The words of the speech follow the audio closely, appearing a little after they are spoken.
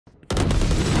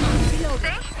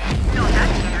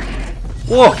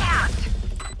Whoa!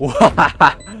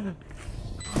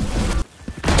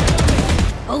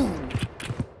 Oh,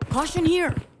 caution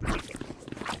here.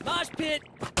 Mosh pit.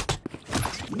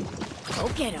 Go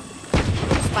get him.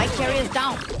 Spike carrier's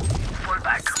down.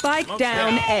 Spike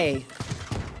down A.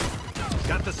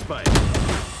 Got the spike.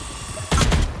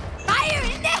 Fire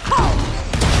in the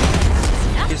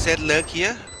hole. You said lurk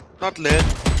here, not lurk.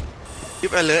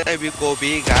 If I lurk, I will go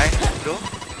B, guy. No?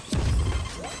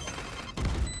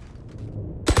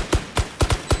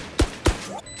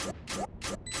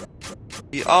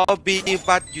 We all be,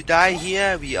 but you die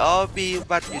here. We all be,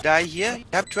 but you die here. You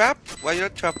have trap. Why you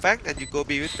not trap back and you go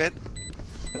B with Ben?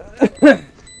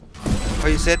 Why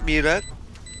you said me lurk?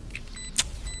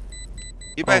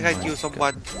 If I can kill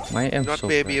someone, not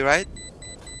pay me, right?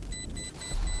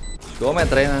 Go my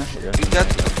trainer. You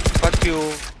just fuck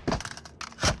you.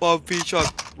 Bomb free shot.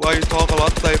 Why you talk a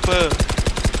lot, sniper?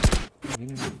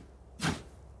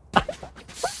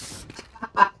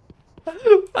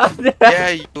 Yeah,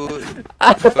 you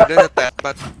couldn't attack,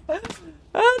 but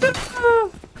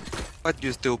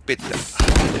you stupid.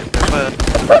 Sniper.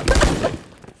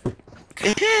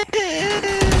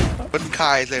 คนข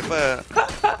ายไซเฟอร์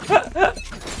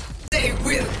They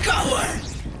will cover.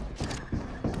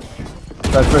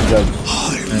 That's pretty good.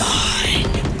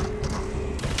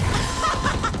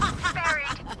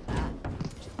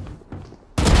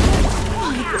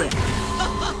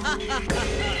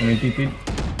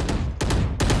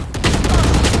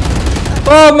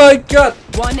 Oh my god!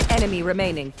 One enemy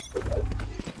remaining.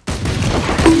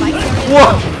 Whoa!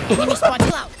 Enemy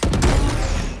spotted out.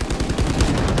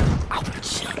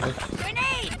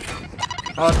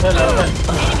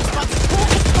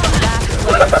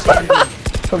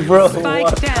 Bro, Spike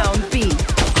what? down B.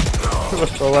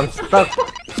 So I'm stuck.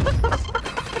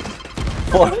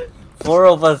 Four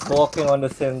of us walking on the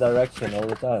same direction all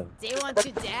the time. Do you want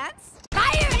to dance?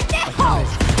 Fire in the hole.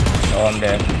 Oh, I'm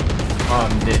dead. Oh,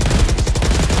 I'm dead.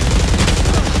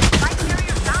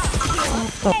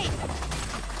 Hey.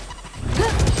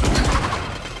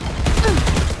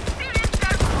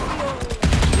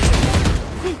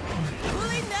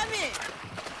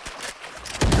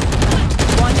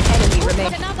 One enemy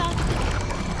remaining. Another.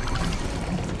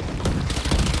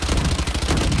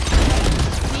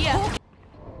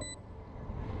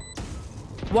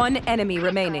 One enemy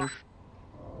remaining.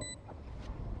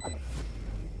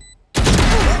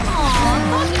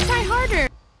 Try harder.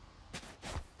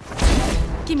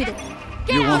 Give me the.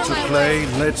 You want to play?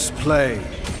 Let's play.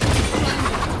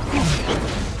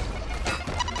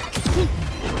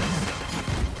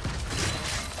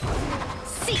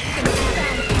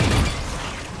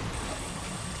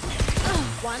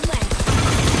 One less.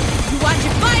 You want to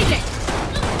find it?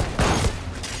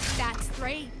 That's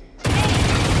three.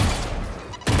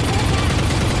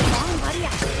 Long buddy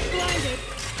out. Blinded.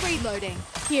 Reloading.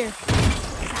 Here.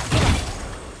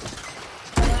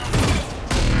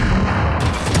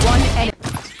 One enemy.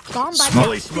 Gone by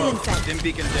Holy still smoke. inside. Dim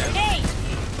beacon down. Hey!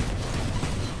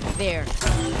 There.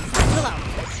 Satchel out.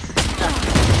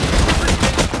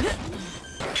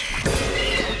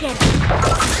 Get him.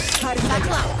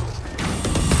 Satchel out.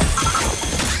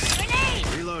 Grenade!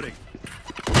 Reloading.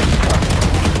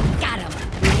 Got him.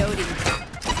 Reloading.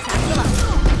 Satchel out.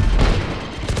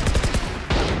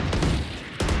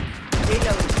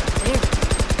 Reloading. There.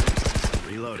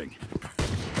 Reloading.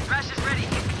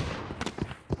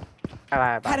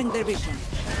 Cutting their vision.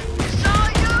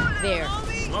 There.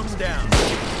 Smoke's down.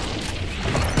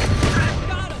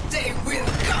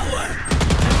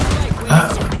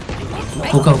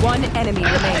 One enemy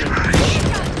remaining.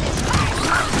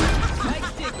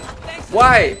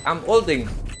 Why? I'm holding.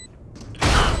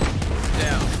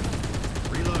 Down.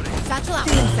 Reloading. Satchel out.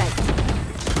 Still inside.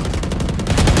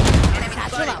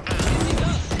 Satchel out.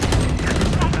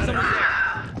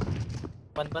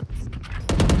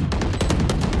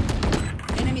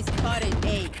 Enemy spotted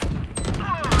A.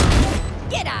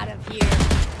 Get out of here.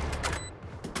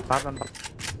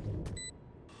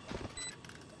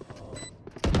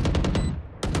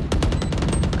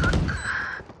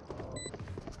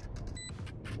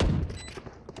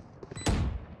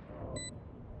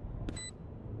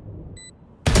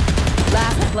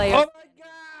 Last player. Oh my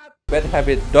god! Bad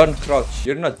habit, don't crouch.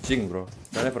 You're not Jing, bro.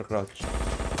 Don't ever crouch. Down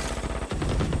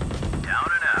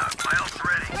and out. Miles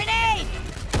ready. Grenade!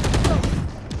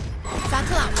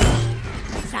 Satchel out.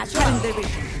 Satchel Cutting out. their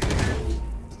vision.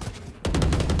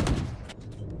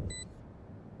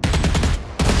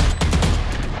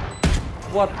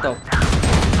 What the?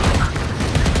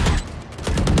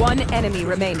 One enemy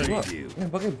remaining. Wah, yang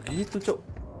pakai begitu, cok.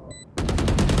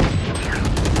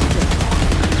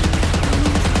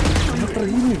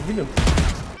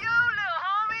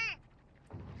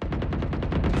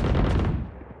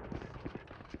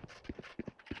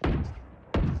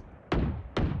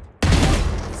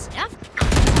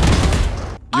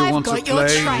 want to got your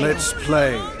play? trail. Let's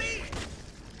play.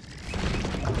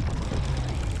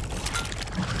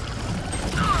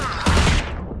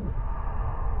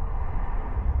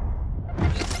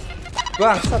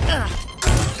 Bangsat.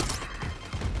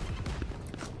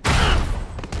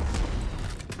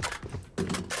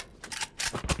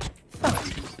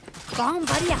 Gone,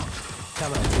 buddy out.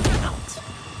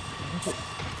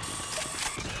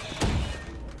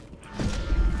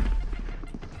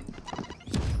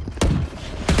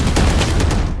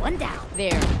 One down.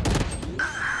 There.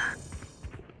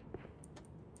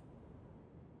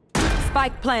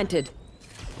 Spike planted.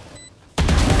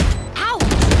 Ouch!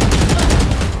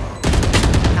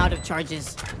 Out of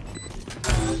charges.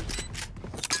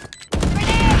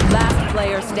 Last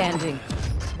player standing.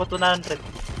 About 100.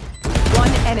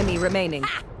 One enemy remaining.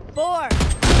 4.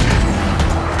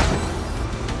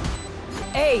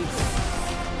 Ace.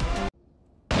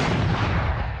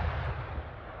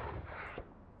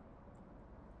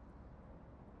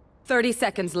 Thirty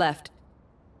seconds left.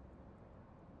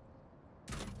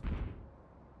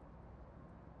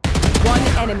 One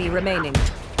enemy remaining.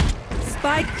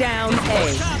 Spike down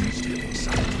A.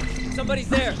 Somebody's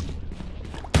there.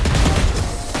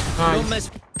 Don't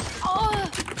mess.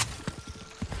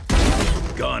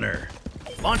 Gunner.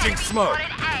 Launching smoke.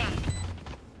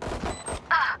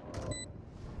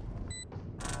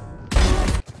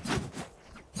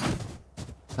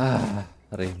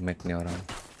 Remake nih orang.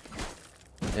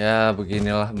 Ya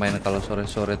beginilah main kalau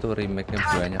sore-sore tuh remake-nya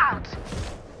banyak nih.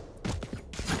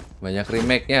 Banyak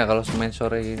remake-nya kalau main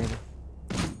sore gini.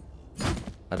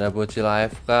 Ada bocil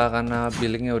AFK karena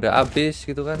billingnya udah habis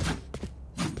gitu kan.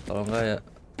 Kalau enggak ya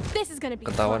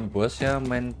ketahuan bosnya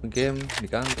main game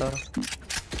di kantor.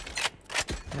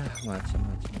 Ya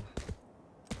macam-macam.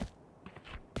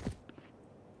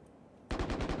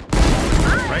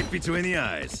 Right between the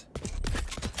eyes.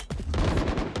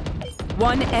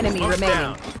 One enemy Smoke's remaining.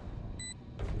 down.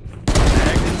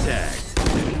 Tagged and tagged.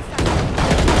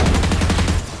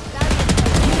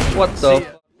 What the?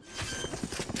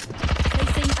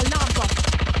 Placing alarm bomb.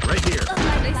 Right here.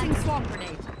 Placing swarm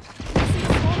grenade. Placing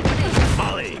swarm grenade.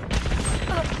 Molly.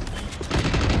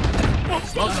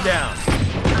 Smoke's down.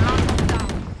 Alarm bomb down.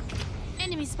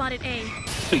 Enemy spotted A.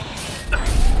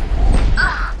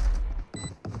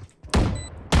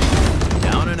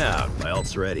 Down and out. My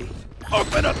ult's ready.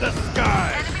 Open up the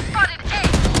sky.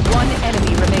 One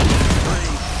enemy remaining.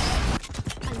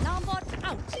 Alarm bot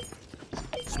out.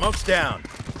 Smoke's down.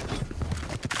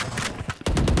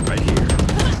 Right here.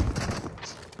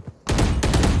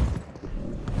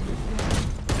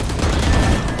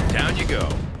 Down you go.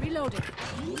 Reloading.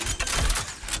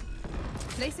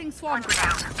 Placing swarm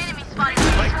grenade.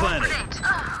 Spike planted.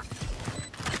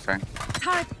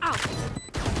 Turret out.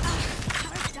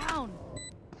 Turret down.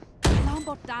 Alarm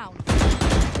bot down.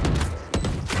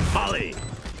 Molly.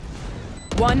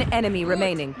 One enemy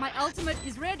remaining. My ultimate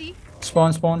is ready.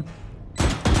 Spawn.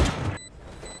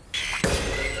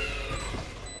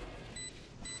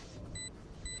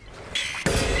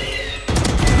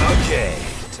 Okay.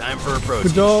 Time for a protein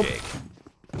Good job. shake.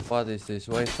 What is this?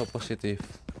 Why so positive?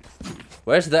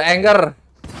 Where's the anger?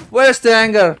 Where's the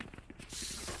anger?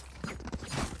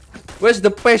 Where's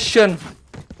the passion?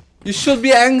 You should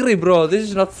be angry, bro. This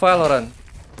is not Valorant.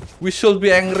 We should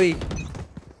be angry.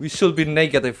 We should be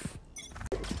negative.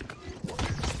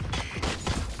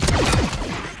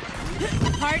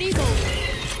 Party's over.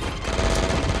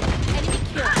 Enemy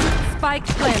kill. Spike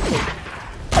planted.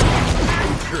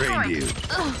 Trained you.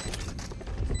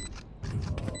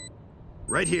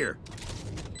 Right here.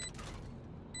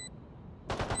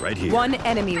 Right here. One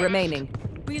enemy remaining.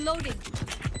 Reloading.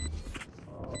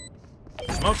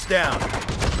 Smoke's down.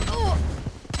 Oh.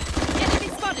 Enemy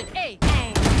spotted A.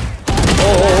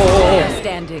 Player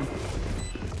standing.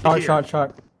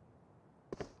 Shark.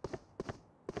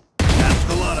 That's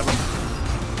the lot of them.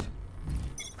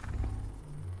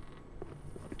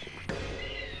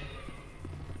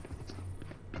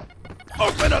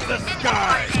 Open up the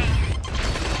sky.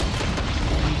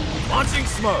 Launching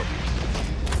smoke.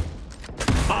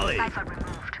 Molly.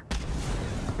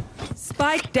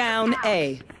 Spike down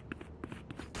A.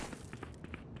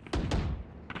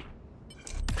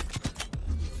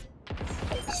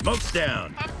 Smoke's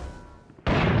down.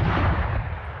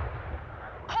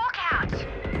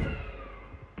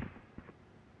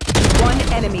 One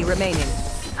enemy remaining.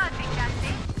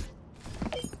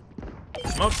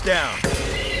 Smoke's down.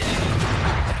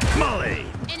 Molly.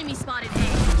 Enemy spotted A.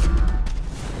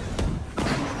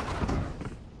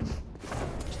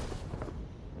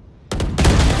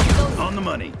 On the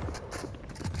money.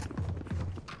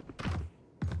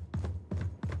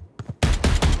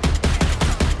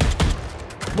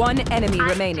 One enemy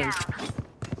remaining.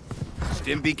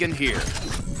 Stim beacon here.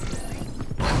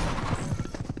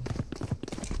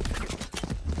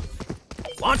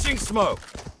 Launching smoke.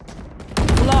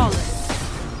 Flawless.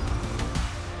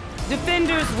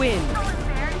 Defenders win.